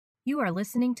You are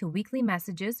listening to weekly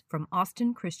messages from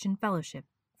Austin Christian Fellowship.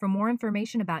 For more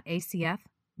information about ACF,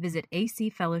 visit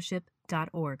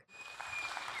acfellowship.org.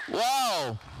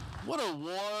 Wow, what a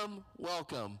warm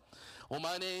welcome. Well,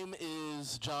 my name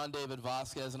is John David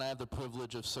Vasquez, and I have the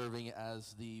privilege of serving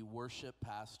as the worship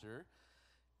pastor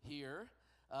here.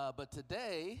 But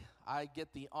today, I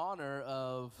get the honor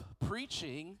of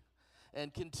preaching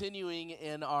and continuing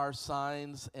in our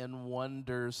Signs and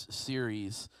Wonders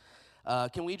series.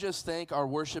 Can we just thank our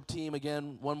worship team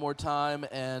again one more time,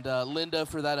 and Linda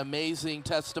for that amazing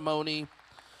testimony.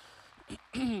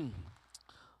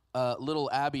 Little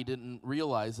Abby didn't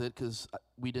realize it because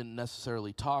we didn't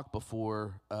necessarily talk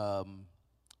before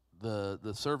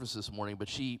the service this morning, but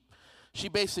she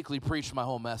basically preached my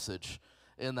whole message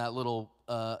in that little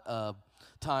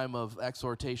time of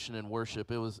exhortation and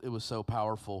worship. It was so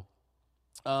powerful.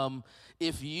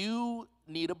 If you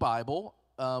need a Bible,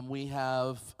 we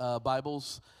have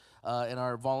Bibles and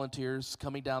our volunteers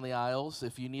coming down the aisles.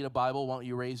 If you need a Bible, why don't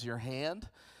you raise your hand?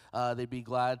 They'd be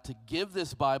glad to give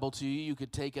this Bible to you. You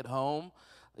could take it home,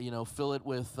 fill it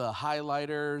with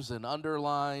highlighters and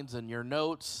underlines and your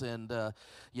notes. And,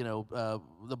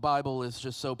 the Bible is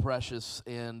just so precious.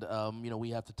 And,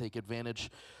 we have to take advantage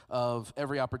of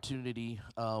every opportunity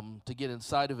to get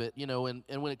inside of it.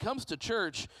 And when it comes to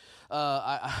church,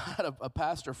 I had a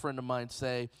pastor friend of mine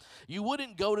say, you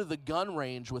wouldn't go to the gun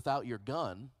range without your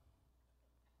gun.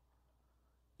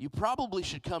 You probably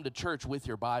should come to church with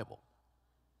your Bible.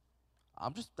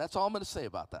 That's all I'm going to say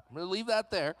about that. I'm going to leave that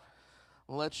there.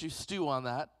 I'll let you stew on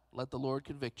that. Let the Lord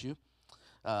convict you.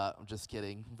 I'm just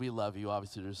kidding. We love you.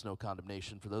 Obviously, there's no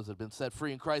condemnation for those that have been set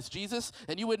free in Christ Jesus,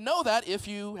 and you would know that if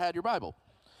you had your Bible.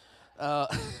 I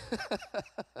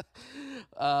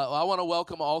want to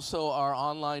welcome also our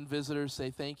online visitors.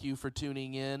 Say thank you for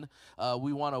tuning in.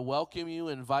 We want to welcome you,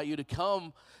 invite you to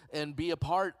come and be a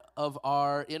part of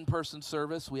our in-person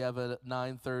service. We have at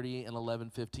 9:30 and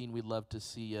 11:15. We'd love to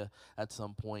see you at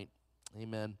some point.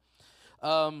 Amen.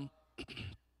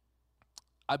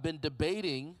 I've been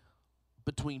debating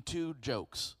between two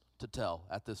jokes to tell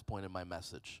at this point in my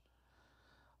message.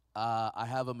 I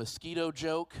have a mosquito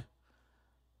joke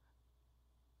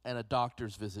and a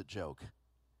doctor's visit joke.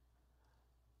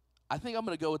 I think I'm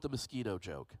going to go with the mosquito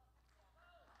joke.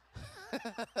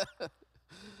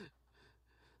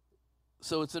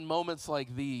 So it's in moments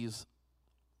like these,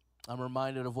 I'm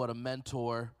reminded of what a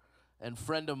mentor and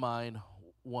friend of mine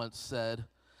once said.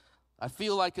 I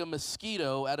feel like a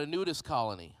mosquito at a nudist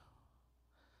colony.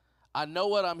 I know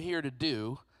what I'm here to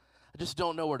do. I just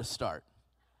don't know where to start.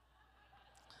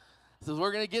 So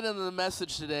we're going to get into the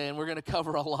message today, and we're going to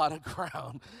cover a lot of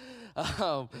ground.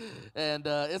 And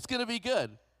it's going to be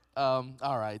good. All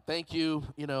right. Thank you.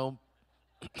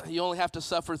 You only have to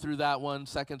suffer through that one.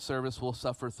 Second service, we'll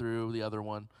suffer through the other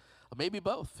one. Maybe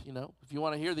both, If you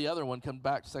want to hear the other one, come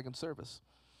back to second service.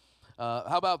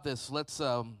 How about this? Let's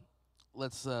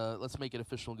make it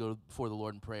official and go before the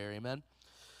Lord in prayer. Amen.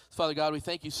 Father God, we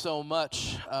thank you so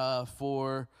much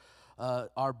for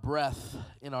our breath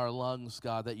in our lungs,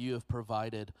 God, that you have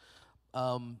provided.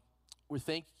 We're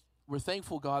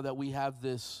thankful, God, that we have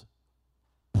this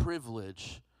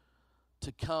privilege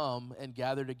to come and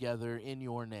gather together in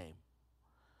your name,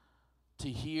 to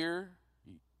hear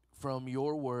from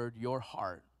your word, your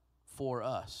heart for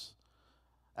us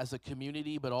as a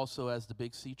community, but also as the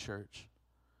Big C Church.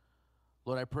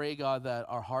 Lord, I pray, God, that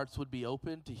our hearts would be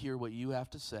open to hear what you have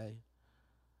to say.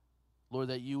 Lord,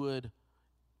 that you would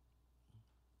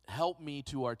help me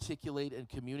to articulate and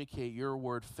communicate your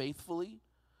word faithfully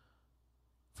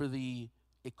for the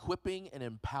equipping and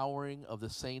empowering of the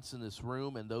saints in this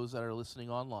room and those that are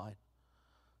listening online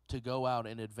to go out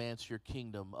and advance your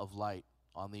kingdom of light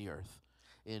on the earth.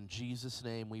 In Jesus'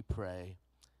 name we pray.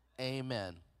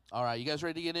 Amen. All right, you guys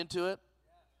ready to get into it?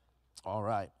 All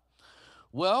right.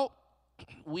 Well,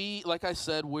 like I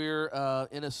said, we're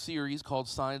in a series called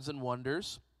Signs and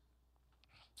Wonders.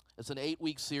 It's an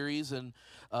 8-week series, and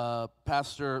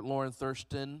Pastor Lauren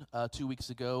Thurston 2 weeks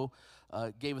ago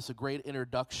gave us a great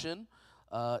introduction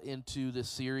into this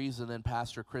series, and then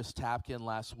Pastor Chris Tapkin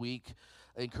last week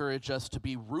encouraged us to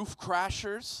be roof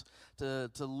crashers, to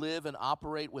live and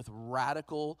operate with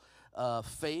radical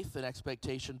faith and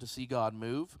expectation to see God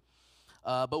move.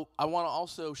 But I want to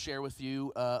also share with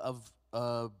you of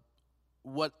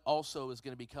what also is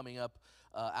going to be coming up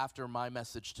after my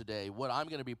message today. What I'm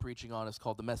going to be preaching on is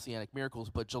called the Messianic Miracles,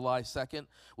 but July 2nd,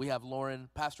 we have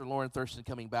Pastor Lauren Thurston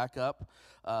coming back up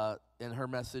in her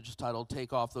message titled,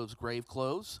 Take Off Those Grave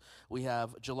Clothes. We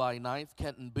have July 9th,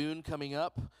 Kenton Boone coming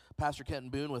up, Pastor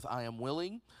Kenton Boone with I Am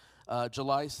Willing.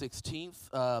 July 16th,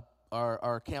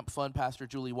 our Camp Fund pastor,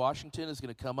 Julie Washington, is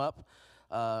going to come up.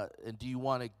 And do you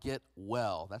want to get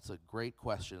well? That's a great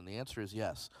question. And the answer is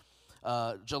yes.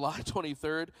 July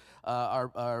 23rd,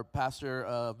 our pastor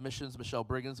of missions, Michelle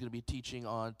Brigham, is going to be teaching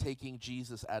on taking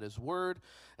Jesus at his word.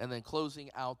 And then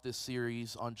closing out this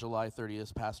series on July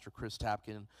 30th, Pastor Chris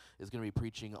Tapkin is going to be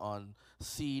preaching on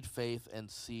seed faith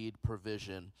and seed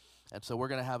provision. And so we're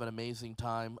going to have an amazing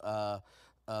time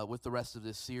with the rest of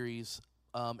this series.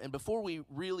 And before we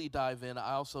really dive in,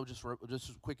 I also just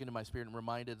quick into my spirit and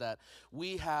reminded that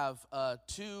we have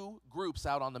 2 groups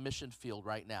out on the mission field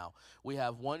right now. We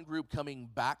have one group coming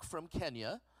back from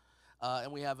Kenya,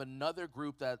 and we have another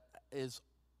group that is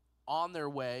on their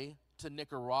way to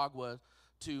Nicaragua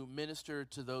to minister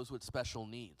to those with special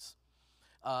needs.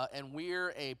 And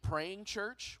we're a praying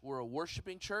church, we're a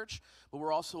worshiping church, but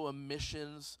we're also a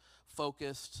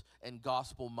missions-focused and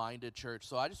gospel-minded church.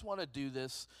 So I just want to do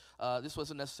this. This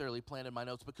wasn't necessarily planned in my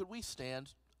notes, but could we stand,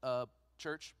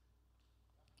 church?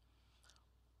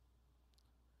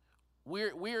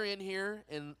 We're in here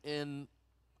in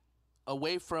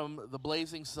away from the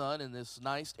blazing sun in this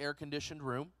nice air-conditioned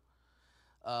room,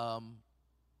 not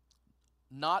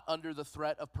under the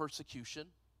threat of persecution.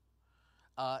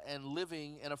 And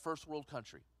living in a first world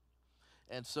country.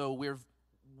 And so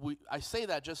I say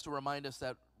that just to remind us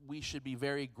that we should be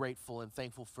very grateful and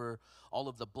thankful for all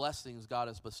of the blessings God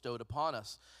has bestowed upon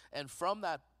us. And from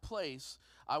that place,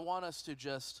 I want us to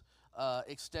just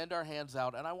extend our hands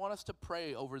out, and I want us to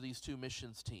pray over these 2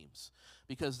 missions teams,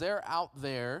 because they're out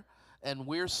there and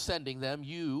we're sending them.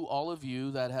 You, all of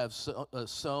you that have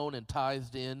sown and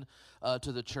tithed in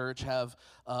to the church, have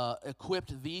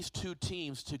equipped these 2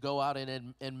 teams to go out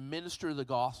and minister the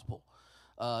gospel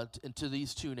to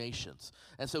these 2 nations.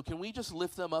 And so can we just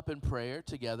lift them up in prayer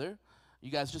together?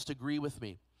 You guys just agree with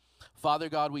me. Father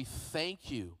God, we thank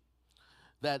you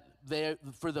that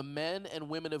for the men and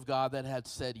women of God that had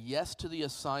said yes to the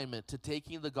assignment to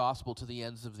taking the gospel to the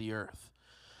ends of the earth.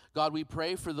 God, we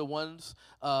pray for the ones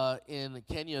in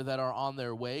Kenya that are on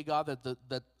their way, God,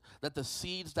 that the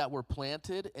seeds that were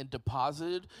planted and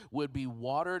deposited would be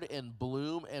watered and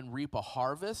bloom and reap a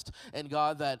harvest. And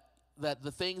God, that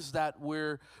the things that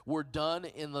were done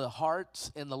in the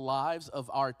hearts and the lives of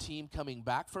our team coming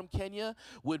back from Kenya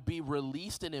would be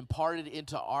released and imparted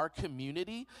into our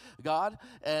community, God.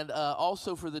 And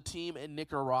also for the team in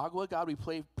Nicaragua, God, we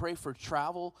pray for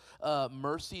travel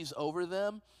mercies over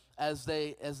them as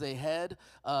they head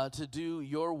to do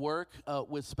your work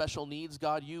with special needs.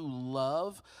 God, you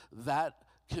love that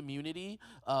community,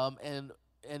 and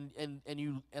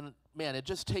man, it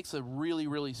just takes a really,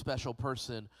 really special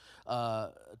person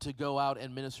to go out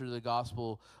and minister the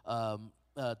gospel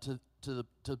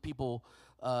to people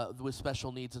with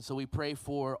special needs. And so we pray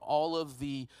for all of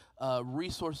the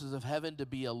resources of heaven to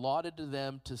be allotted to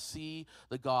them to see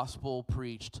the gospel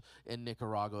preached in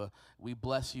Nicaragua. We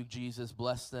bless you, Jesus.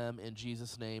 Bless them in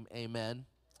Jesus' name. Amen.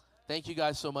 Thank you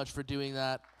guys so much for doing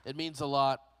that. It means a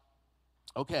lot.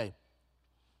 Okay.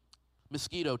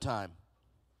 Mosquito time.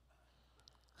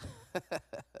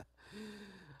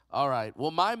 All right.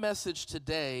 Well, my message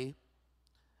today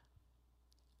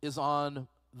is on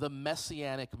the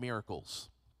Messianic Miracles.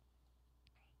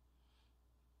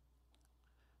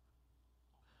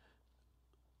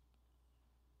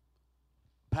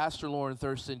 Pastor Lauren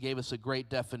Thurston gave us a great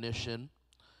definition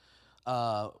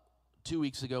 2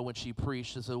 weeks ago when she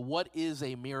preached. She said, what is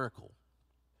a miracle?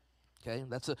 Okay,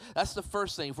 that's the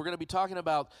first thing. If we're going to be talking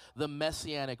about the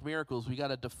Messianic miracles, we got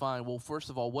to define, well, first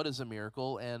of all, what is a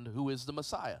miracle and who is the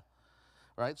Messiah?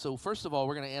 Right? So first of all,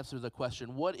 we're going to answer the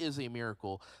question, what is a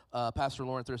miracle? Pastor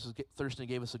Lauren Thurston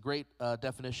gave us a great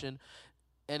definition.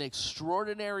 An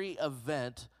extraordinary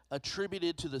event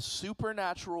attributed to the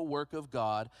supernatural work of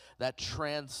God that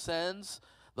transcends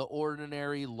the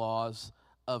ordinary laws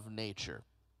of nature.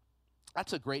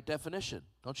 That's a great definition.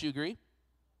 Don't you agree?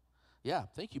 Yeah,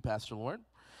 thank you, Pastor Lauren.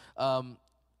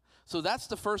 So that's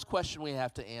the first question we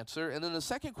have to answer. And then the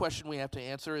second question we have to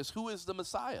answer is, who is the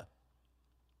Messiah?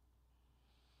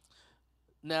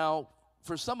 Now,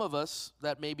 for some of us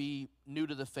that may be new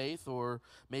to the faith, or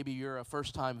maybe you're a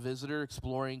first-time visitor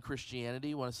exploring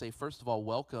Christianity, I want to say, first of all,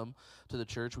 welcome to the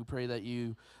church. We pray that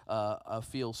you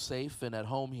feel safe and at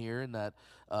home here, and that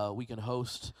we can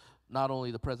host not only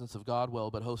the presence of God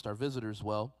well, but host our visitors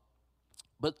well.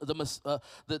 But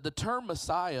the term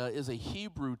Messiah is a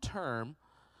Hebrew term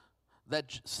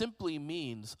that simply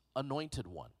means anointed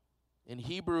one. In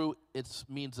Hebrew, it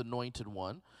means anointed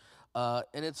one.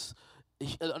 And it's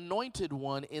anointed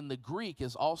one in the Greek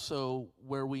is also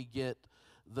where we get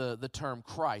the term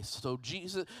Christ. So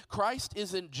Christ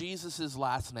isn't Jesus'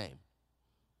 last name.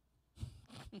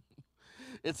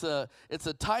 it's a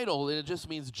title, and it just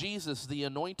means Jesus, the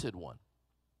Anointed One.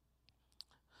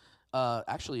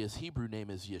 Actually, his Hebrew name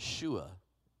is Yeshua,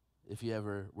 if you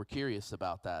ever were curious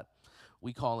about that.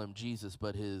 We call him Jesus,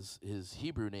 but his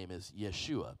Hebrew name is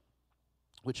Yeshua,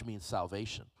 which means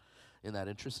salvation. Isn't that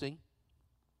interesting?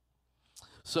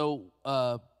 So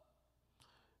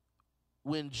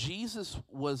when Jesus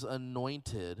was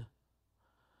anointed,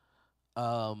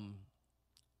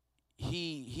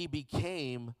 he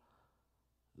became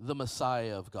the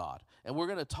Messiah of God. And we're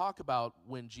going to talk about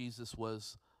when Jesus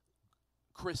was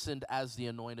christened as the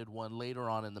Anointed One later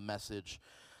on in the message,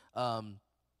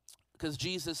 because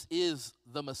Jesus is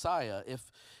the Messiah.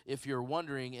 If you're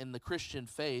wondering, in the Christian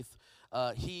faith,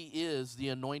 he is the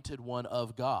Anointed One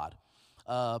of God.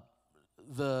 The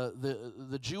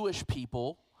Jewish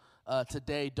people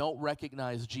today don't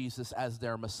recognize Jesus as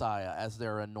their Messiah, as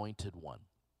their Anointed One.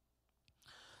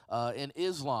 In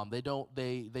Islam, they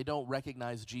don't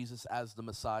recognize Jesus as the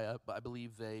Messiah, but I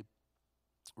believe they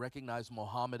recognize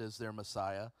Muhammad as their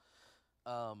Messiah.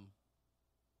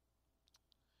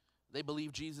 They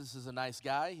believe Jesus is a nice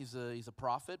guy. He's a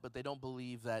prophet, but they don't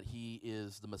believe that he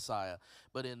is the Messiah.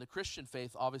 But in the Christian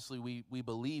faith, obviously, we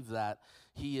believe that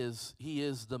he is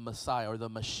the Messiah, or the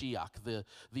Mashiach,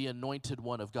 the Anointed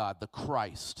One of God, the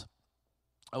Christ.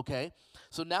 Okay?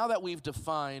 So now that we've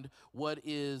defined what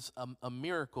is a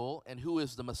miracle and who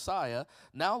is the Messiah,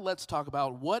 now let's talk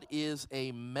about what is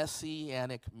a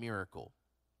Messianic miracle.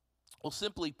 Well,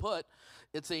 simply put,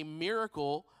 it's a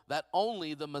miracle that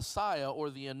only the Messiah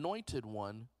or the Anointed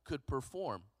One could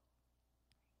perform.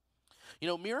 You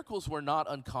know, miracles were not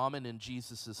uncommon in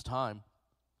Jesus' time.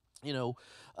 You know,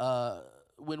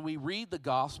 when we read the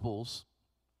Gospels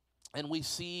and we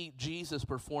see Jesus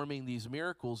performing these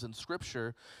miracles in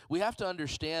Scripture, we have to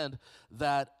understand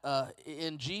that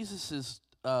in Jesus'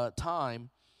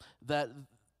 time, that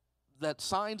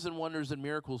signs and wonders and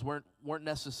miracles weren't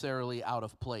necessarily out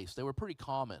of place. They were pretty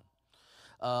common.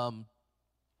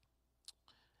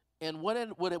 And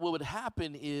what would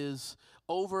happen is,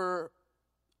 over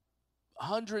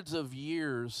hundreds of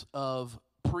years of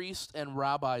priests and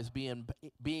rabbis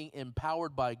being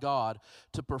empowered by God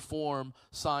to perform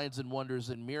signs and wonders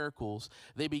and miracles,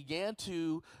 they began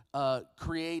to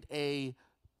create a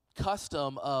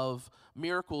custom of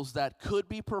miracles that could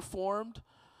be performed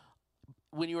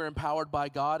when you were empowered by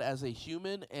God as a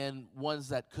human, and ones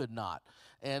that could not.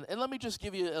 And let me just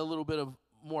give you a little bit of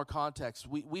more context.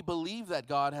 We believe that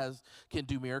God can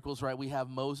do miracles, right? We have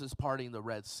Moses parting the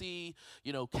Red Sea,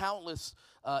 you know, countless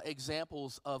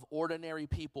examples of ordinary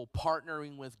people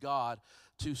partnering with God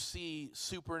to see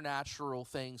supernatural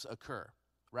things occur,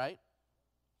 right?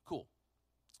 Cool.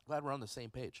 Glad we're on the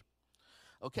same page.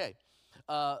 Okay.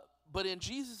 But in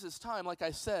Jesus' time, like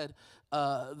I said,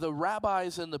 the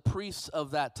rabbis and the priests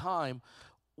of that time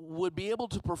would be able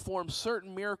to perform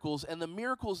certain miracles, and the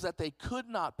miracles that they could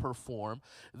not perform,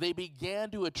 they began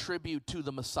to attribute to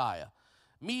the Messiah.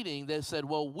 Meaning, they said,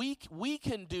 well, we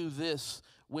can do this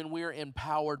when we're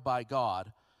empowered by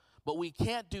God, but we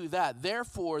can't do that.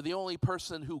 Therefore, the only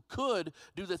person who could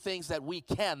do the things that we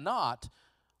cannot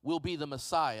will be the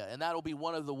Messiah. And that'll be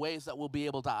one of the ways that we'll be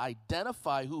able to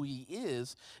identify who he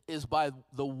is by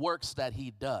the works that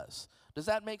he does. Does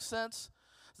that make sense?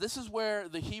 This is where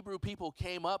the Hebrew people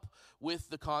came up with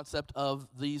the concept of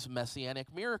these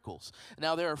Messianic miracles.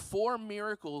 Now, there are 4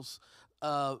 miracles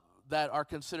that are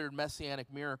considered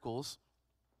Messianic miracles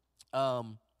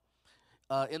in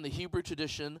the Hebrew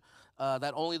tradition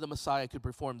that only the Messiah could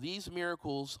perform. These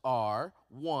miracles are,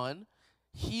 1,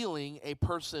 healing a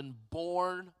person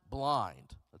born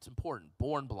blind. That's important,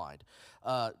 born blind.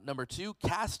 Number 2,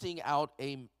 casting out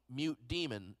a mute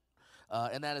demon,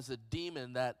 and that is a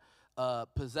demon that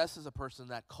possesses a person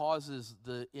that causes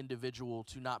the individual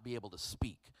to not be able to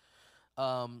speak.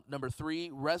 Number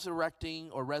 3,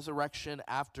 resurrection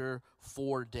after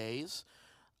 4 days.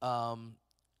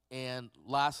 And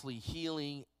lastly,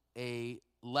 healing a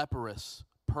leprous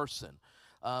person.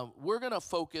 We're going to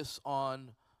focus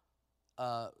on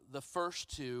the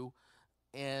first 2,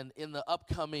 and in the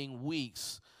upcoming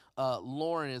weeks,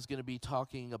 Lauren is going to be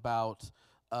talking about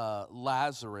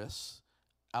Lazarus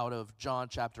out of John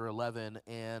chapter 11,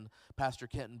 and Pastor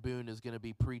Kenton Boone is going to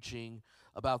be preaching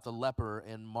about the leper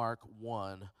in Mark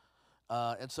 1.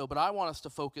 But I want us to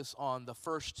focus on the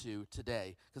first 2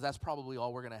 today, because that's probably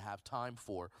all we're going to have time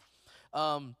for.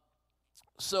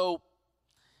 So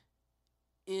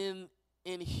in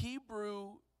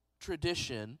Hebrew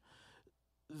tradition,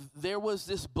 there was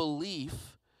this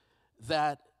belief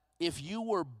that if you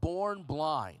were born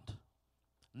blind,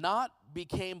 not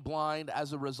became blind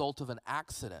as a result of an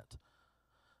accident,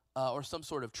 or some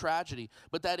sort of tragedy,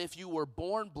 but that if you were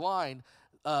born blind,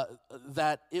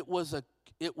 that it was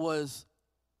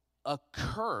a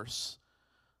curse,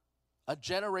 a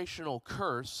generational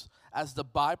curse, as the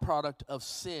byproduct of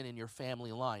sin in your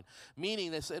family line.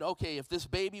 Meaning they said, okay, if this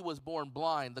baby was born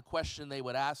blind, the question they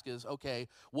would ask is, okay,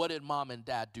 what did mom and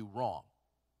dad do wrong?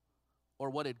 Or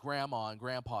what did grandma and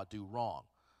grandpa do wrong?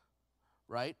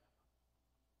 Right?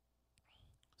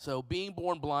 So being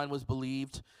born blind was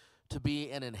believed to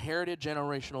be an inherited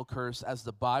generational curse as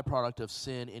the byproduct of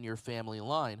sin in your family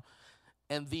line.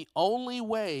 And the only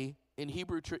way, in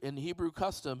Hebrew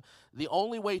custom, the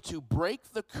only way to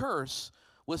break the curse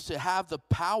was to have the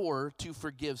power to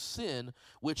forgive sin,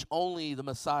 which only the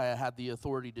Messiah had the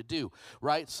authority to do,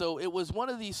 right? So it was one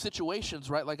of these situations,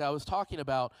 right, like I was talking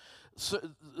about. So,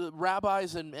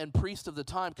 rabbis and priests of the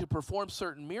time could perform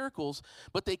certain miracles,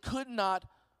 but they could not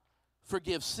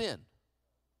forgive sin.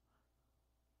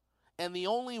 And the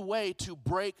only way to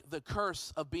break the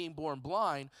curse of being born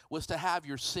blind was to have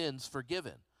your sins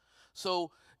forgiven.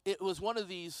 So it was one of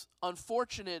these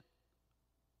unfortunate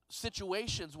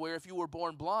situations where if you were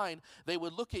born blind, they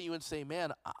would look at you and say,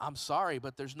 man, I'm sorry,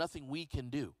 but there's nothing we can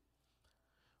do.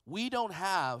 We don't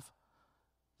have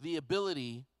the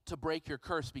ability to break your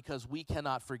curse because we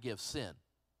cannot forgive sin.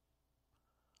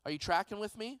 Are you tracking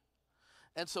with me?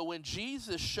 And so when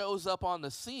Jesus shows up on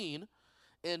the scene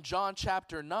in John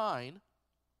chapter 9,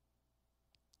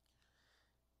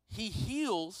 he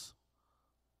heals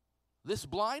this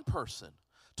blind person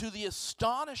to the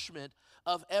astonishment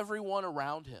of everyone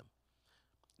around him.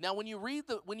 Now, when you read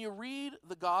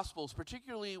the Gospels,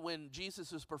 particularly when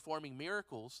Jesus is performing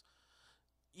miracles,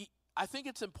 I think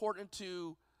it's important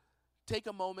to take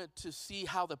a moment to see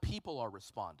how the people are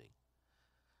responding.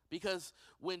 Because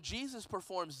when Jesus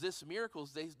performs these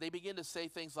miracles, they begin to say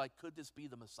things like, could this be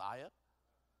the Messiah?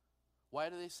 Why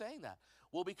are they saying that?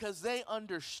 Well, because they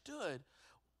understood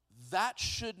that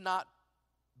should not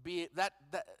be, that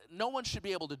no one should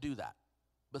be able to do that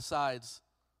besides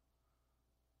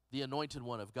the anointed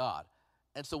one of God.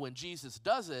 And so when Jesus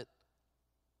does it,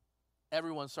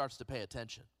 everyone starts to pay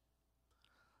attention.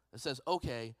 It says,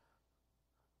 okay,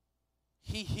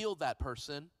 he healed that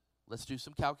person. Let's do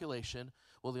some calculation.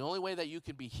 Well, the only way that you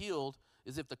can be healed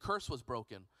is if the curse was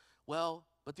broken. Well,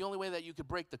 but the only way that you could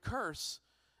break the curse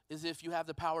is if you have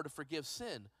the power to forgive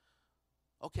sin.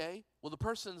 Okay, well,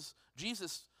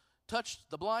 Jesus touched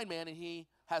the blind man and he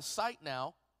has sight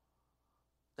now.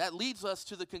 That leads us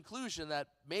to the conclusion that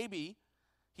maybe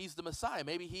he's the Messiah.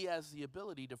 Maybe he has the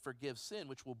ability to forgive sin,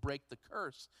 which will break the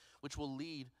curse, which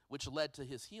led to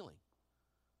his healing.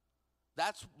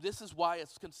 This is why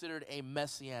it's considered a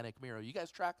Messianic miracle. You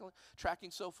guys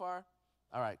tracking so far?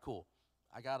 All right, cool.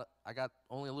 I got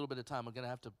only a little bit of time. I'm going to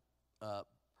have to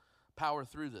power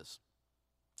through this.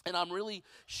 And I'm really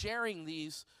sharing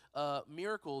these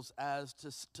miracles as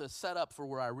to set up for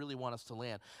where I really want us to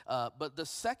land. But the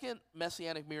second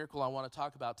Messianic miracle I want to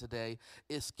talk about today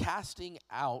is casting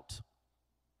out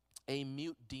a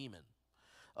mute demon,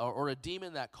 or a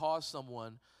demon that caused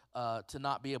someone to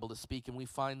not be able to speak. And we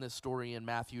find this story in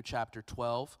Matthew chapter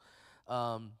 12.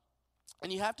 And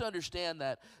you have to understand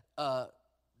that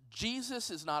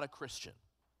Jesus is not a Christian.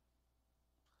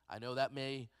 I know that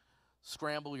may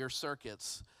scramble your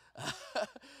circuits.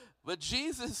 But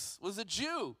Jesus was a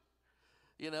Jew.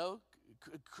 You know,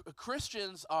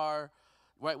 Christians are,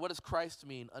 right, what does Christ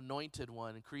mean? Anointed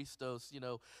one, Christos, you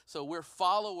know. So we're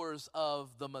followers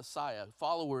of the Messiah,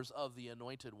 followers of the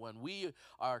anointed one. We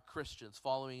are Christians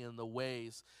following in the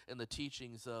ways and the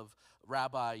teachings of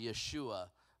Rabbi Yeshua.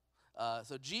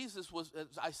 So Jesus was,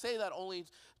 I say that only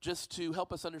just to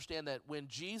help us understand that when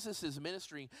Jesus is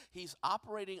ministering, he's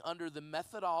operating under the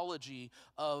methodology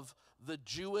of the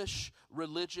Jewish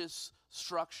religious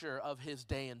structure of his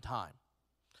day and time,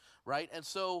 right? And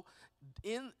so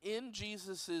in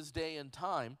Jesus's day and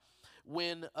time,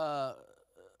 when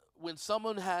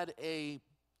someone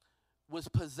was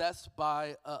possessed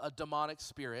by a demonic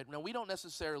spirit. Now, we don't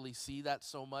necessarily see that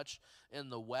so much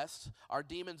in the West. Our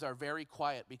demons are very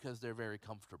quiet because they're very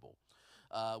comfortable.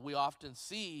 We often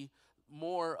see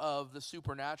more of the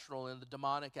supernatural and the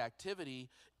demonic activity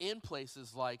in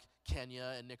places like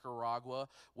Kenya and Nicaragua,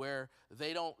 where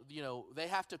they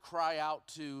have to cry out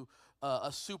to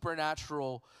a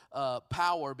supernatural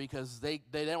power because they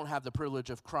don't have the privilege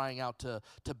of crying out to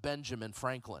Benjamin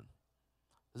Franklin.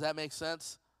 Does that make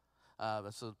sense?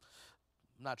 So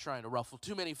I'm not trying to ruffle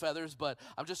too many feathers, but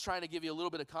I'm just trying to give you a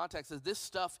little bit of context that this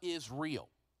stuff is real.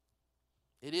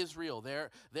 It is real.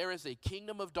 There is a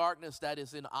kingdom of darkness that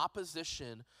is in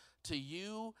opposition to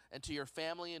you and to your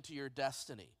family and to your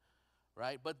destiny,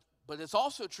 right? But it's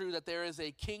also true that there is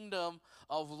a kingdom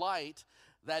of light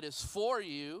that is for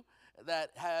you,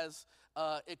 that has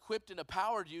equipped and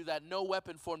empowered you, that no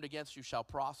weapon formed against you shall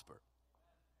prosper.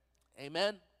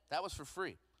 Amen? That was for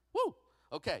free. Woo!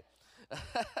 Okay.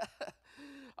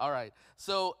 All right.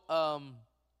 So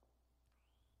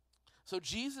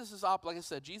Jesus is like I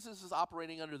said, Jesus is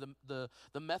operating under the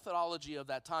methodology of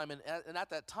that time, and at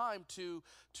that time to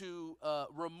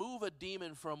remove a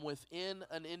demon from within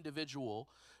an individual,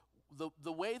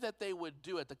 the way that they would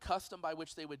do it, the custom by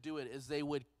which they would do it, is they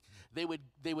would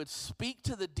speak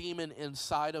to the demon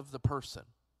inside of the person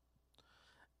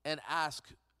and ask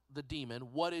the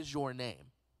demon, "What is your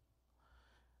name?"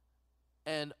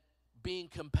 And being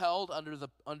compelled under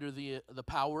the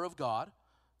power of God,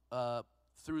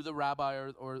 through the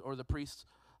rabbi or the priest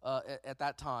at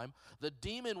that time, the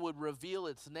demon would reveal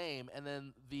its name, and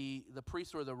then the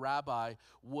priest or the rabbi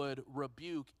would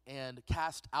rebuke and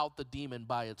cast out the demon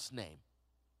by its name,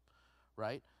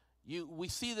 right? We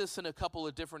see this in a couple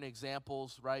of different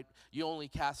examples, right? You only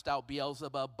cast out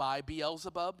Beelzebub by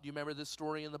Beelzebub. Do you remember this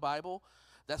story in the Bible?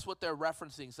 That's what they're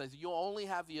referencing. It says you only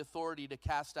have the authority to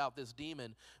cast out this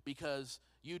demon because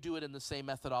you do it in the same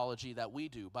methodology that we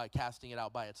do, by casting it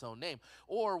out by its own name.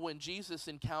 Or when Jesus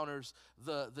encounters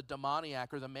the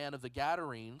demoniac, or the man of the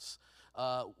Gadarenes,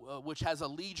 which has a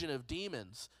legion of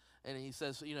demons, and he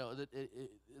says,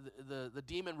 the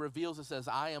demon reveals and says,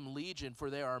 "I am legion, for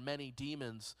there are many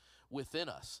demons within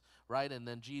us," right? And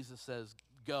then Jesus says,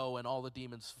 "Go," and all the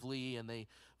demons flee, and they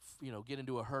get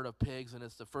into a herd of pigs, and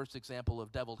it's the first example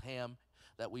of deviled ham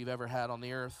that we've ever had on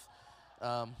the earth.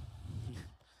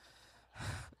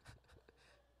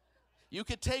 You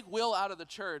could take Will out of the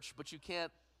church, but you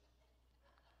can't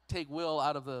take Will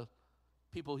out of the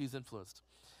people he's influenced.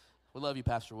 We love you,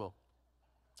 Pastor Will.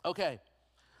 Okay,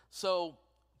 so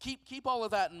keep all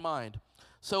of that in mind.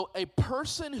 So a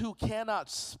person who cannot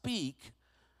speak,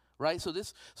 right? So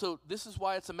this is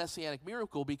why it's a messianic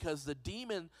miracle, because the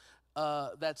demon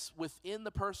that's within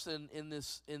the person in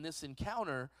this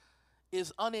encounter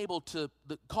is unable to,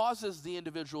 that causes the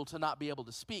individual to not be able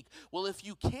to speak. Well, if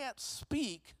you can't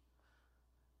speak,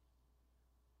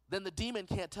 then the demon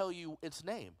can't tell you its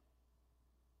name.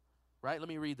 Right? Let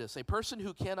me read this. A person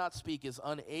who cannot speak is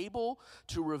unable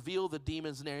to reveal the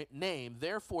demon's name.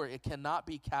 Therefore, it cannot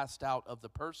be cast out of the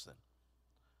person.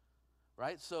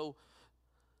 Right? So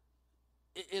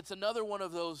it's another one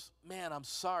of those, man, I'm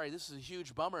sorry, this is a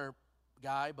huge bummer,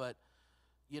 guy, but,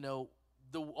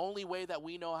 the only way that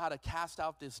we know how to cast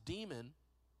out this demon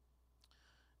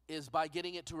is by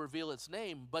getting it to reveal its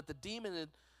name. But the demon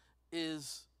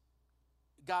is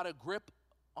got a grip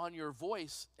on your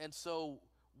voice, and so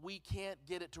we can't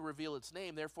get it to reveal its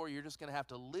name. Therefore, you're just going to have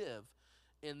to live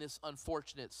in this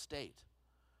unfortunate state,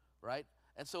 right?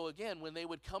 And so again, when they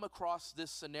would come across this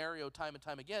scenario time and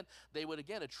time again, they would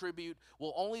again attribute,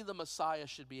 well, only the Messiah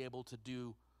should be able to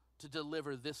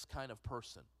deliver this kind of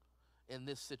person in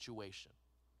this situation.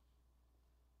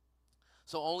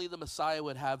 So only the Messiah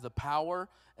would have the power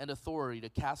and authority to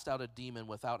cast out a demon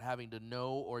without having to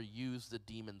know or use the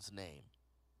demon's name.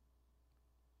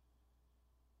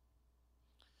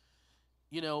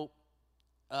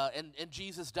 And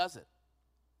Jesus does it.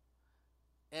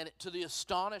 And to the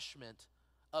astonishment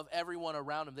of everyone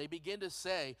around him, they begin to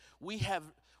say, we've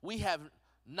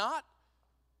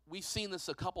seen this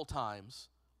a couple times,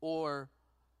 or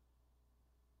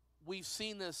we've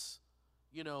seen this,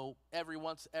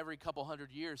 every couple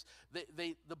hundred years.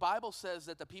 The Bible says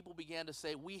that the people began to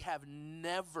say, we have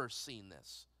never seen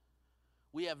this.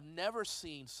 We have never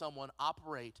seen someone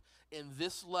operate in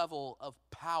this level of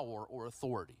power or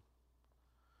authority.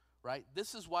 Right?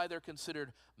 This is why they're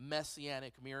considered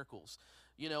messianic miracles.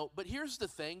 But here's the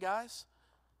thing, guys,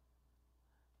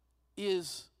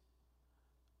 is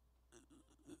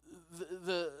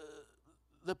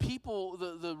the people,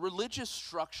 the religious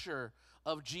structure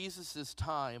of Jesus'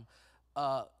 time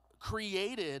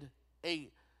created a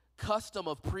custom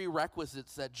of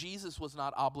prerequisites that Jesus was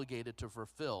not obligated to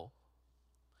fulfill.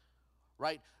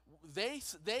 Right?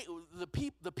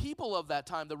 The people of that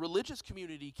time, the religious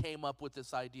community, came up with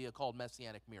this idea called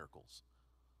Messianic miracles.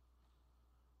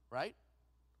 Right?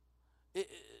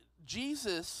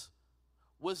 Jesus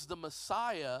was the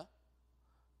Messiah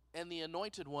and the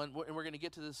anointed one, and we're going to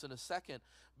get to this in a second,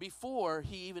 before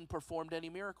he even performed any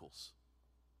miracles.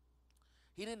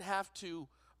 He didn't have to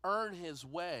earn his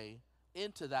way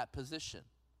into that position.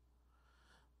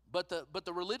 But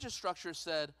the religious structure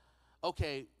said,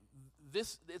 okay,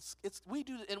 we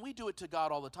do it to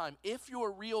God all the time. If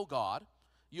you're real God,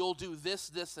 you'll do this,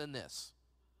 this, and this.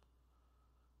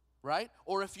 Right?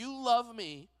 Or if you love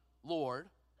me, Lord,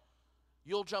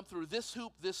 you'll jump through this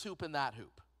hoop, and that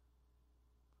hoop.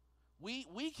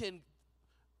 We can,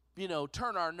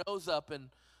 turn our nose up and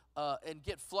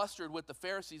get flustered with the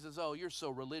Pharisees as, oh, you're so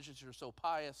religious, you're so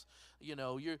pious,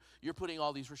 you're putting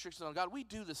all these restrictions on God. We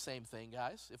do the same thing,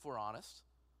 guys, if we're honest.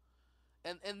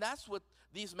 And that's what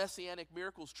these Messianic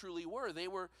miracles truly were. They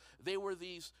were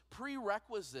these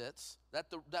prerequisites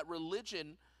that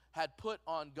religion had put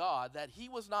on God that he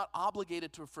was not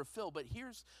obligated to fulfill. But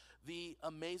here's the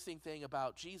amazing thing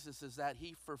about Jesus is that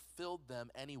he fulfilled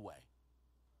them anyway.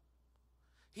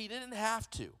 He didn't have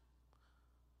to.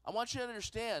 I want you to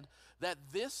understand that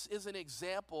this is an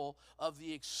example of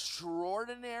the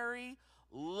extraordinary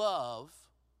love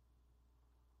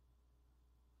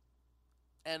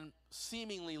and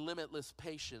seemingly limitless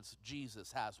patience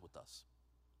Jesus has with us.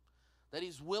 That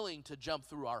he's willing to jump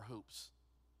through our hoops.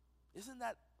 Isn't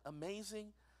that amazing?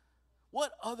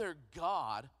 What other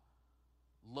God,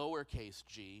 lowercase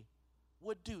g,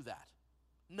 would do that?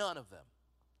 None of them.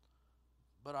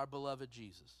 But our beloved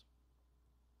Jesus.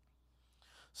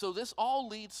 So this all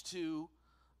leads to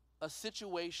a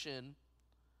situation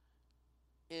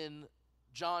in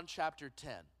John chapter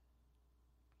 10,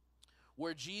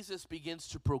 where Jesus begins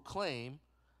to proclaim,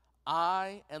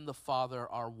 I and the Father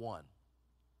are one.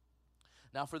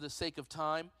 Now, for the sake of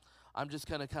time, I'm just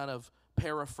going to kind of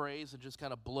paraphrase and just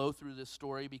kind of blow through this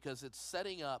story because it's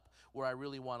setting up where I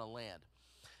really want to land.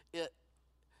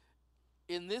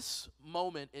 In this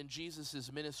moment in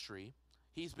Jesus' ministry,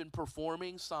 he's been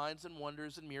performing signs and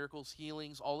wonders and miracles,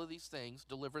 healings, all of these things,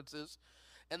 deliverances.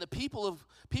 And the people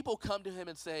come to him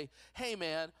and say, hey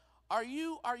man, are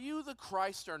you the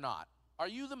Christ or not? Are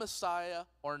you the Messiah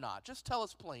or not? Just tell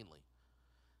us plainly.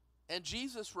 And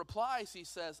Jesus replies, he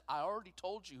says, I already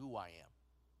told you who I am.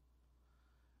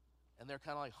 And they're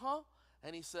kind of like, huh?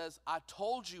 And he says, I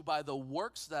told you by the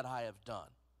works that I have done,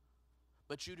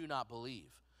 but you do not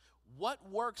believe. What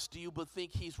works do you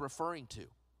think he's referring to?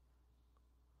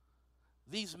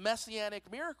 These Messianic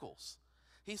miracles.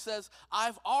 He says,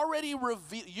 I've already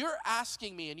revealed, you're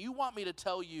asking me, and you want me to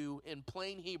tell you in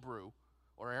plain Hebrew,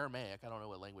 or Aramaic, I don't know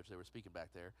what language they were speaking back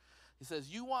there. He says,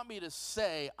 you want me to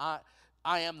say, I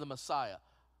am the Messiah.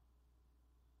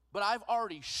 But I've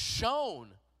already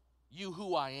shown you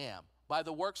who I am by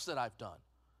the works that I've done.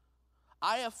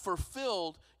 I have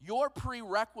fulfilled your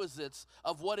prerequisites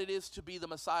of what it is to be the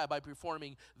Messiah by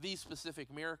performing these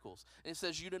specific miracles. And it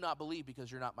says, you do not believe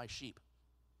because you're not my sheep.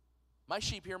 My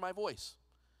sheep hear my voice.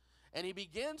 And he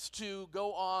begins to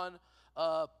go on,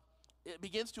 it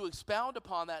begins to expound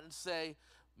upon that and say,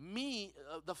 me,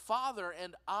 the Father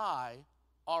and I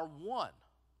are one.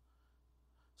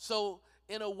 So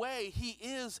in a way, he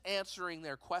is answering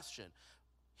their question.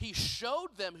 He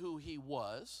showed them who he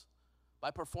was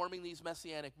by performing these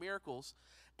Messianic miracles,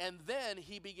 and then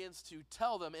he begins to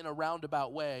tell them in a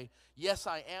roundabout way, yes,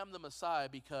 I am the Messiah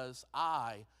because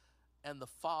I and the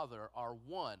Father are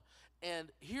one. And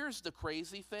here's the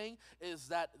crazy thing, is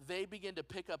that they begin to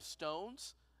pick up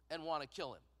stones and want to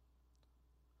kill him.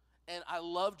 And I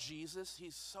love Jesus.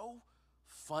 He's so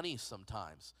funny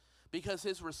sometimes because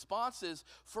his response is,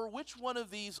 for which one of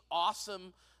these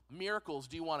awesome miracles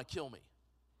do you want to kill me?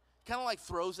 Kind of like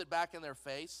throws it back in their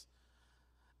face.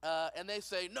 And they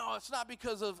say, no, it's not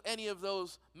because of any of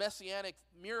those Messianic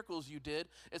miracles you did.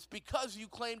 It's because you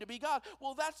claim to be God.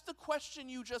 Well, that's the question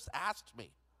you just asked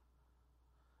me.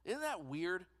 Isn't that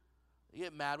weird? You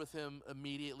get mad with him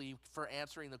immediately for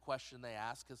answering the question they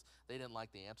asked because they didn't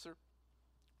like the answer.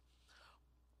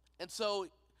 And so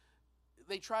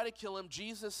they try to kill him.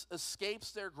 Jesus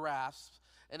escapes their grasp,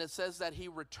 and it says that he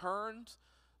returned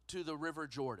to the river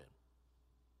Jordan.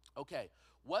 Okay,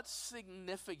 what's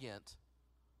significant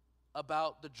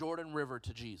about the Jordan River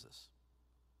to Jesus?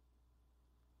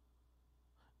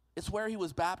 It's where he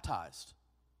was baptized.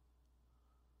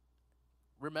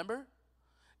 Remember?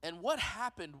 And what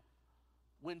happened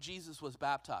when Jesus was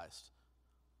baptized?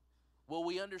 Well,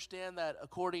 we understand that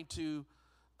according to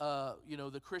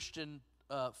the Christian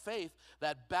faith,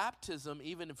 that baptism,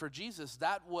 even for Jesus,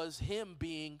 that was him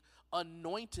being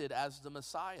anointed as the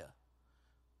Messiah.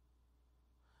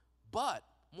 But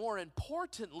more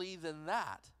importantly than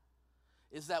that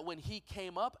is that when he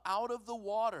came up out of the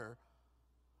water,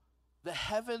 the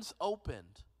heavens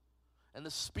opened and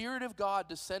the Spirit of God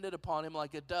descended upon him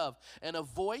like a dove, and a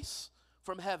voice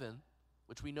from heaven,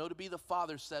 which we know to be the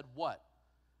Father, said, what?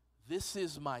 This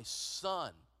is my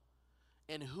Son,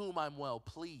 in whom I'm well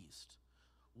pleased.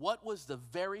 What was the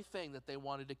very thing that they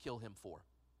wanted to kill him for?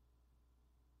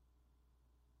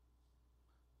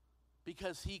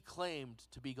 Because he claimed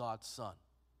to be God's Son.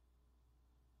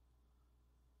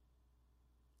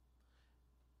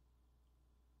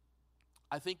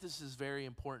 I think this is very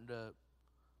important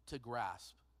to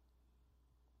grasp,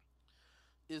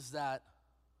 is that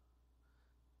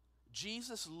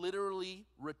Jesus literally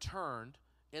returned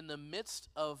in the midst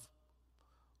of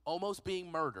almost being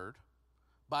murdered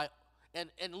by, and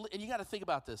you got to think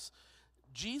about this.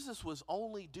 Jesus was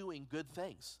only doing good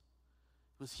things.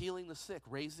 He was healing the sick,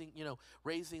 raising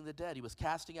the dead. He was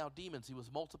casting out demons. He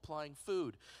was multiplying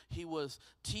food. He was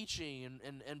teaching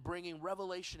and bringing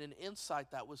revelation and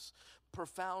insight that was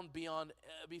profound beyond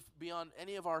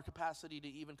any of our capacity to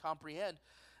even comprehend.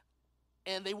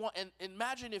 And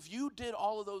imagine if you did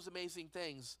all of those amazing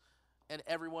things, and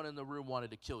everyone in the room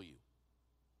wanted to kill you,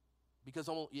 because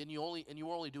you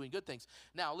were only doing good things.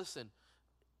 Now listen,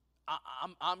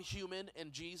 I'm human,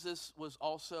 and Jesus was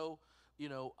also,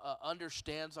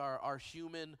 understands our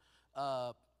human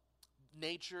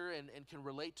nature and can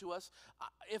relate to us.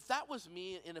 If that was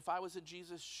me, and if I was in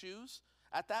Jesus' shoes,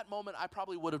 at that moment, I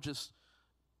probably would have just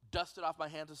dusted off my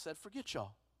hands and said, "Forget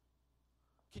y'all."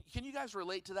 Can you guys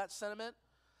relate to that sentiment?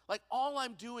 Like, all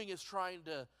I'm doing is trying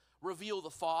to reveal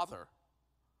the Father,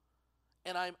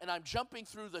 and I'm jumping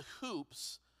through the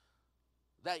hoops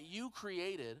that you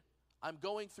created. I'm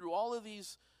going through all of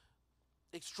these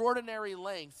extraordinary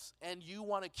lengths, and you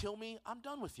want to kill me? I'm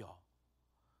done with y'all.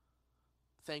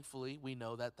 Thankfully, we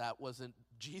know that wasn't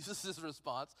Jesus'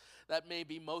 response. That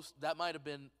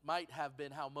might have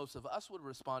been how most of us would have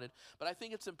responded. But I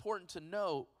think it's important to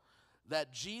note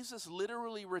that Jesus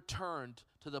literally returned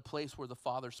to the place where the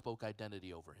Father spoke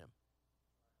identity over him.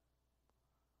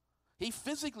 He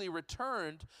physically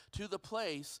returned to the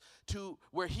place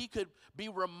where he could be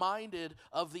reminded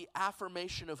of the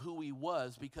affirmation of who he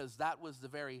was, because that was the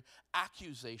very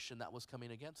accusation that was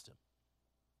coming against him.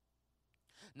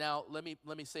 Now, let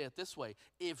me say it this way.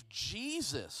 If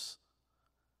Jesus,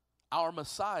 our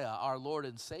Messiah, our Lord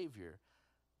and Savior,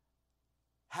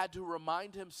 had to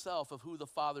remind himself of who the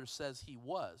Father says he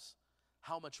was,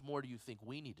 how much more do you think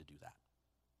we need to do that?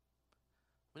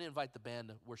 I'm going to invite the band,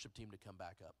 the worship team, to come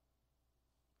back up.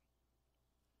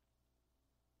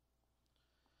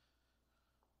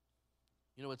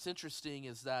 What's interesting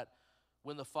is that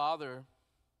when the Father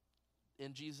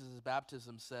in Jesus'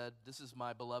 baptism said, "This is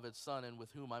my beloved Son and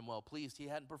with whom I'm well pleased," he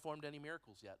hadn't performed any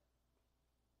miracles yet.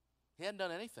 He hadn't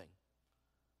done anything.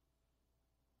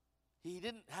 He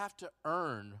didn't have to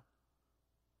earn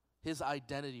his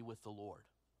identity with the Lord.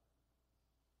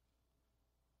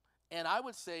 And I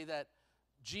would say that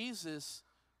Jesus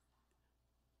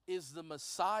is the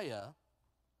Messiah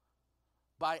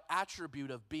by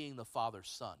attribute of being the Father's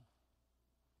Son.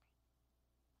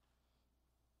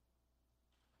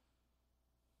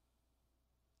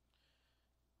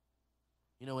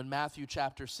 In Matthew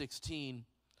chapter 16,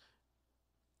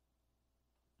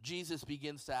 Jesus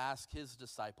begins to ask his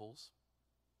disciples,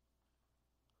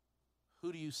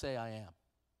 "Who do you say I am?"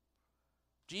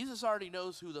 Jesus already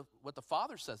knows what the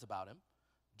Father says about him.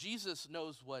 Jesus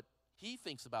knows what he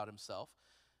thinks about himself.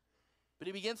 But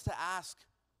he begins to ask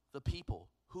the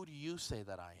people, "Who do you say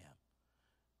that I am?"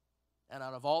 And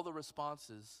out of all the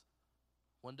responses,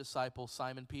 one disciple,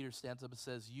 Simon Peter, stands up and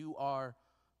says, "You are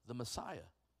the Messiah."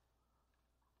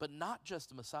 But not just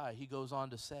the Messiah. He goes on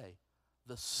to say,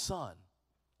 the Son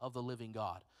of the living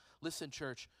God. Listen,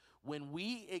 church, when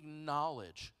we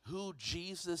acknowledge who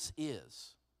Jesus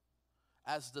is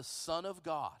as the Son of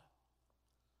God,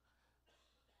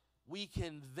 we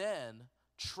can then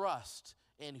trust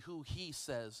in who he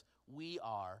says we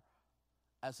are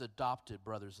as adopted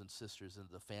brothers and sisters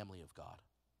into the family of God.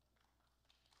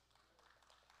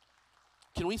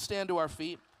 Can we stand to our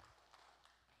feet?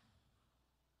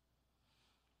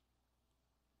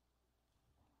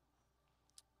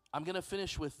 I'm going to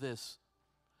finish with this.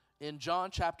 In John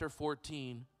chapter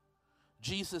 14,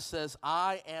 Jesus says,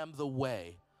 "I am the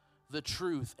way, the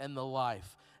truth, and the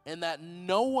life, and that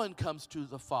no one comes to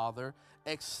the Father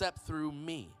except through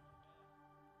me."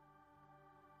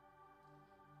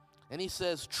 And he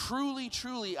says, "Truly,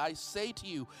 truly, I say to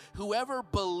you, whoever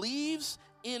believes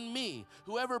in me,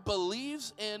 whoever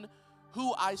believes in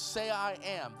who I say I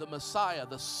am, the Messiah,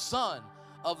 the Son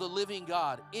of the living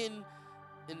God, and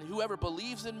whoever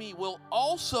believes in me will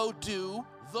also do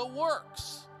the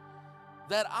works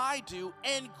that I do,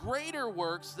 and greater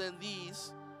works than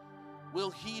these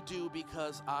will he do,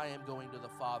 because I am going to the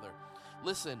Father."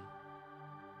 Listen,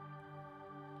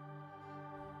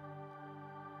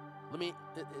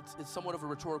 it's somewhat of a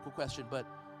rhetorical question, but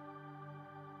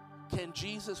can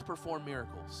Jesus perform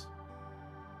miracles?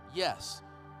 Yes.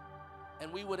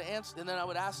 And we would answer, and then I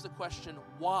would ask the question,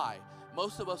 why?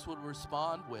 Most of us would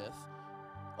respond with,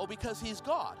 because he's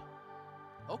God.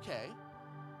 Okay.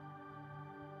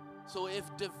 So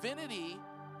if divinity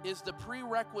is the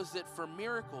prerequisite for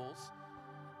miracles,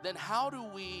 then how do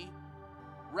we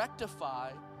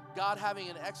rectify God having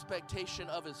an expectation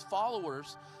of his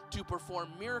followers to perform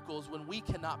miracles when we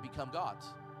cannot become gods?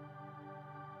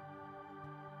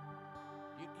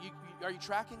 Are you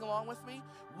tracking along with me?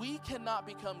 We cannot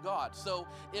become God. So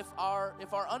if our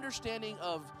understanding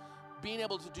of being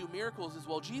able to do miracles is,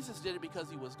 well, Jesus did it because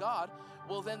he was God,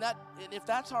 well, then and if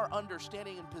that's our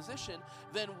understanding and position,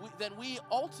 then we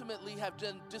ultimately have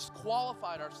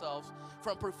disqualified ourselves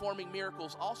from performing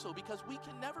miracles also, because we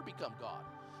can never become God.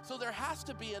 So there has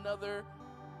to be another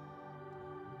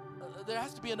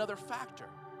factor.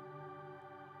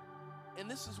 And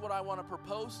this is what I want to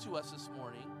propose to us this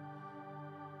morning,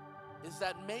 is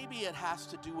that maybe it has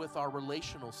to do with our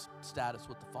relational status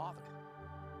with the Father.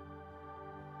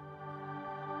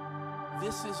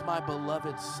 This is my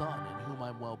beloved Son in whom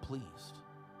I'm well pleased.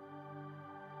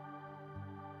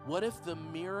 What if the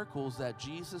miracles that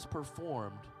Jesus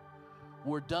performed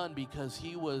were done because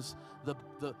he was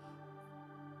the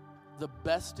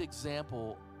best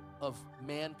example of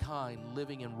mankind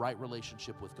living in right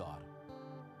relationship with God?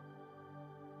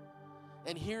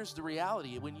 And here's the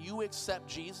reality. When you accept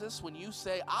Jesus, when you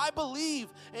say, I believe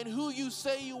in who you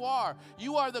say you are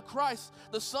the Christ,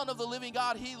 the Son of the living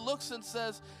God, he looks and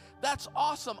says, that's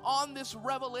awesome. On this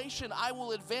revelation, I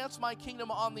will advance my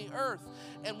kingdom on the earth.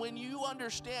 And when you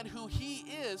understand who he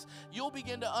is, you'll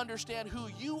begin to understand who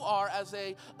you are as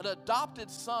an adopted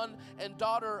son and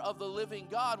daughter of the living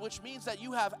God, which means that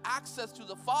you have access to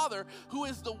the Father, who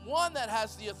is the one that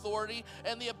has the authority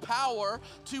and the power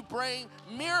to bring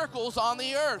miracles on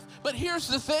the earth. But here's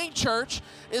the thing, church,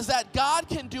 is that God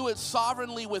can do it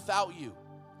sovereignly without you.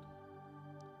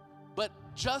 But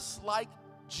just like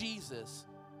Jesus,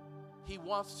 he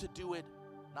wants to do it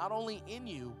not only in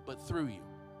you, but through you.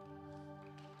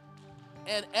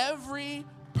 And every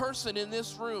person in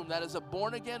this room that is a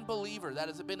born-again believer, that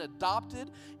has been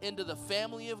adopted into the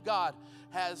family of God,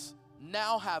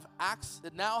 now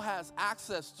has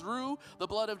access through the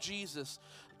blood of Jesus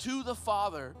to the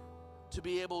Father to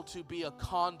be able to be a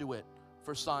conduit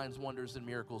for signs, wonders, and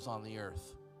miracles on the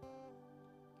earth.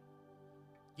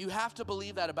 You have to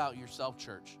believe that about yourself,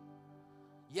 church.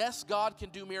 Yes, God can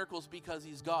do miracles because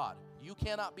he's God. You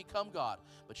cannot become God,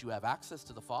 but you have access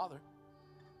to the Father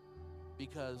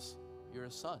because you're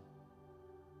a son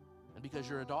and because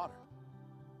you're a daughter.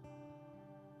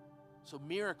 So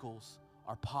miracles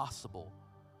are possible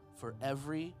for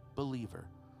every believer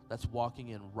that's walking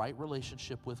in right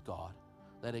relationship with God,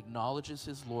 that acknowledges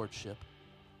his lordship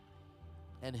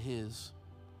and his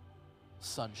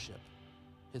sonship,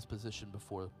 his position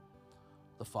before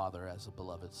the Father as a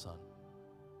beloved son.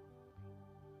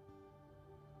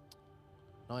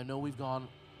 Now, I know we've gone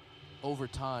over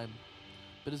time,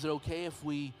 but is it okay if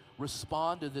we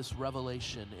respond to this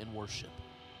revelation in worship?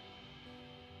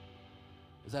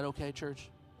 Is that okay, church?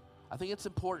 I think it's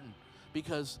important,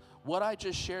 because what I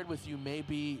just shared with you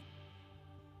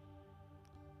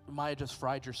might have just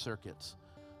fried your circuits.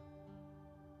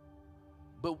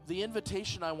 But the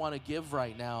invitation I want to give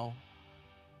right now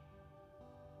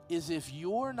is, if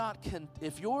you're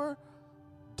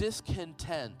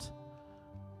discontent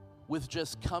with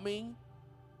just coming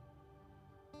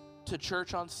to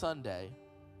church on Sunday,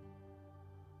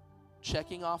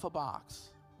 checking off a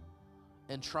box,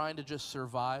 and trying to just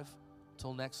survive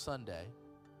till next Sunday,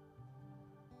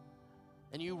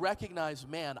 and you recognize,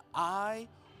 man, I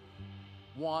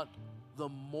want the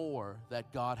more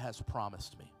that God has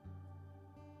promised me.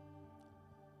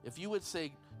 If you would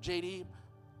say, JD,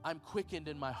 I'm quickened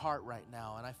in my heart right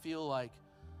now, and I feel like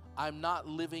I'm not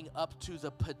living up to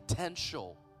the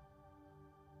potential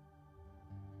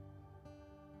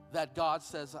that God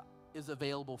says is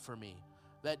available for me,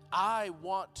 that I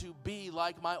want to be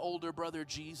like my older brother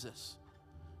Jesus,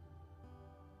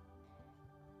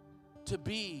 to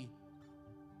be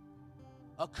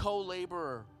a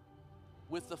co-laborer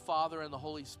with the Father and the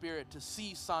Holy Spirit, to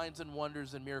see signs and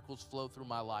wonders and miracles flow through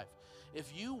my life.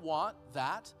 If you want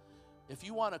that, if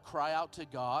you want to cry out to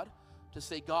God, to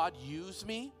say, God, use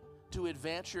me to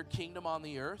advance your kingdom on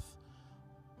the earth,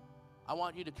 I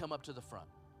want you to come up to the front.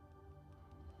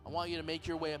 I want you to make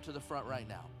your way up to the front right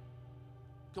now.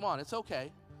 Come on, it's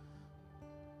okay.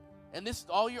 And this,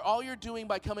 all you're doing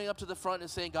by coming up to the front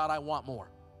is saying, God, I want more.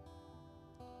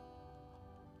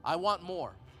 I want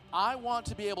more. I want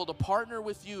to be able to partner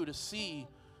with you to see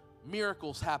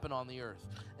miracles happen on the earth.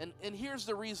 And here's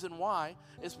the reason why,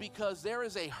 is because there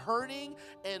is a hurting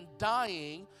and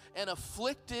dying and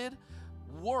afflicted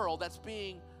world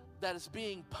that is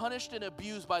being punished and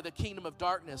abused by the kingdom of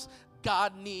darkness,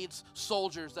 God needs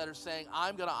soldiers that are saying,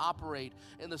 I'm going to operate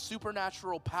in the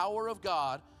supernatural power of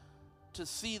God to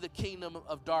see the kingdom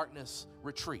of darkness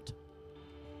retreat.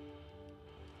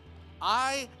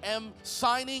 I am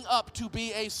signing up to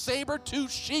be a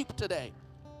saber-toothed sheep today.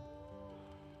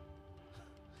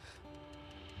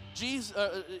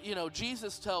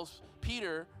 Jesus tells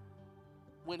Peter,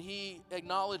 when he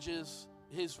acknowledges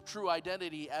his true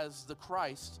identity as the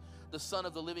Christ, the Son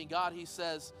of the living God, he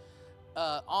says,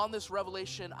 on this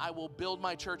revelation I will build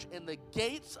my church, and the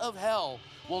gates of hell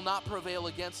will not prevail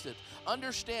against it.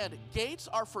 Understand, gates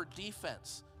are for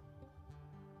defense,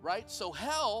 right? So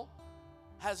hell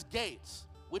has gates,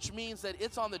 which means that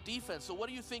it's on the defense. So what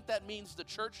do you think that means the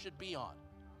church should be on?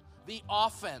 The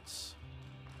offense.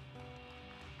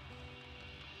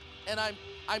 And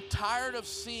I'm tired of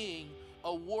seeing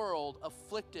a world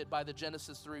afflicted by the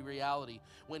Genesis 3 reality.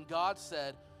 When God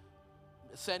said,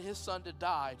 sent his son to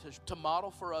die, to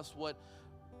model for us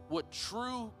what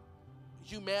true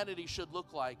humanity should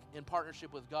look like in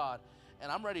partnership with God.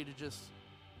 And I'm ready to just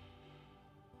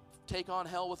take on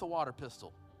hell with a water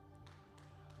pistol.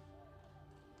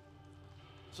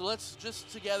 So let's just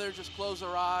together just close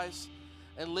our eyes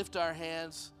and lift our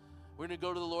hands. We're going to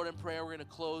go to the Lord in prayer. We're going to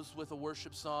close with a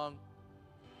worship song.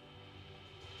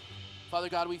 Father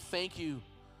God, we thank you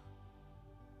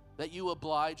that you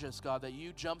oblige us, God, that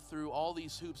you jump through all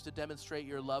these hoops to demonstrate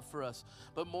your love for us.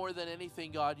 But more than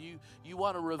anything, God, you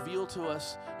want to reveal to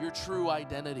us your true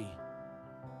identity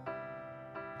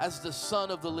as the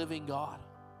Son of the living God.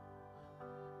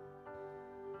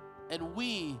 And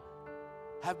we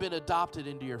have been adopted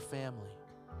into your family.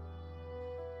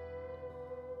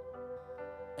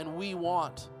 And we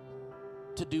want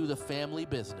to do the family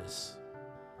business,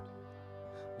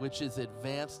 which is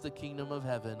advance the kingdom of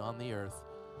heaven on the earth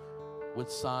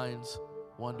with signs,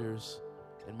 wonders,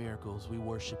 and miracles. We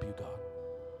worship you, God.